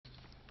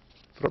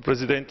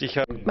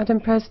Madam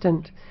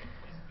President,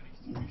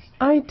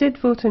 I did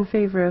vote in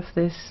favour of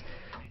this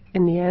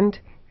in the end,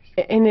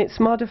 in its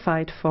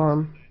modified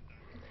form.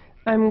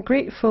 I'm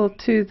grateful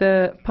to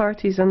the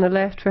parties on the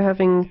left for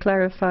having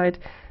clarified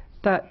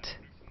that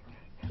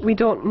we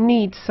don't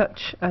need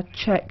such a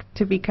check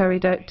to be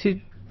carried out to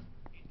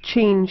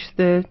change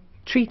the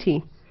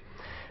treaty.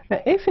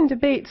 Now, if in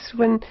debates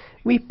when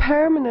we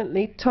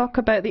permanently talk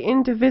about the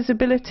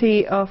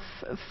indivisibility of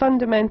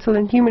fundamental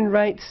and human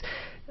rights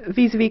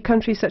vis-à-vis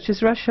countries such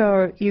as Russia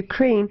or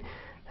Ukraine,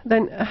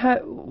 then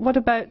what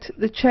about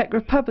the Czech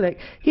Republic?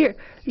 Here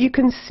you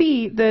can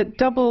see the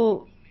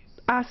double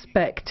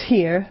aspect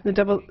here, the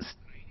double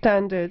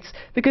standards,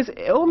 because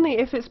only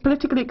if it's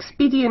politically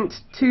expedient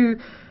to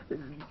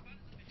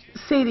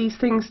say these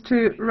things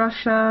to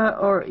Russia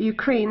or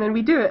Ukraine, then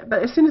we do it.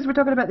 But as soon as we're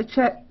talking about the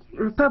Czech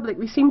Republic,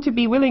 we seem to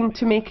be willing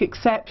to make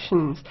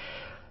exceptions.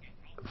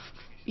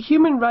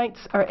 Human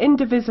rights are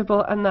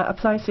indivisible, and that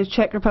applies to the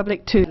Czech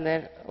Republic too.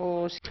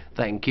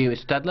 Thank you,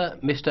 Mr.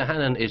 Stadler. Mr.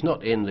 Hannan is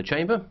not in the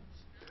chamber.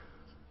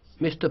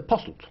 Mr.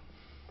 Posselt.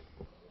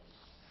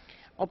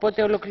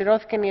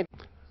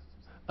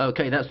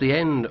 Okay, that's the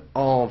end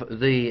of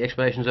the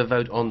explanations of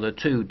vote on the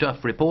two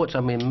Duff reports,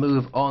 and we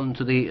move on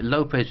to the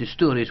Lopez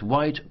Istúriz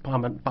White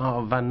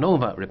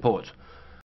Parvanova report.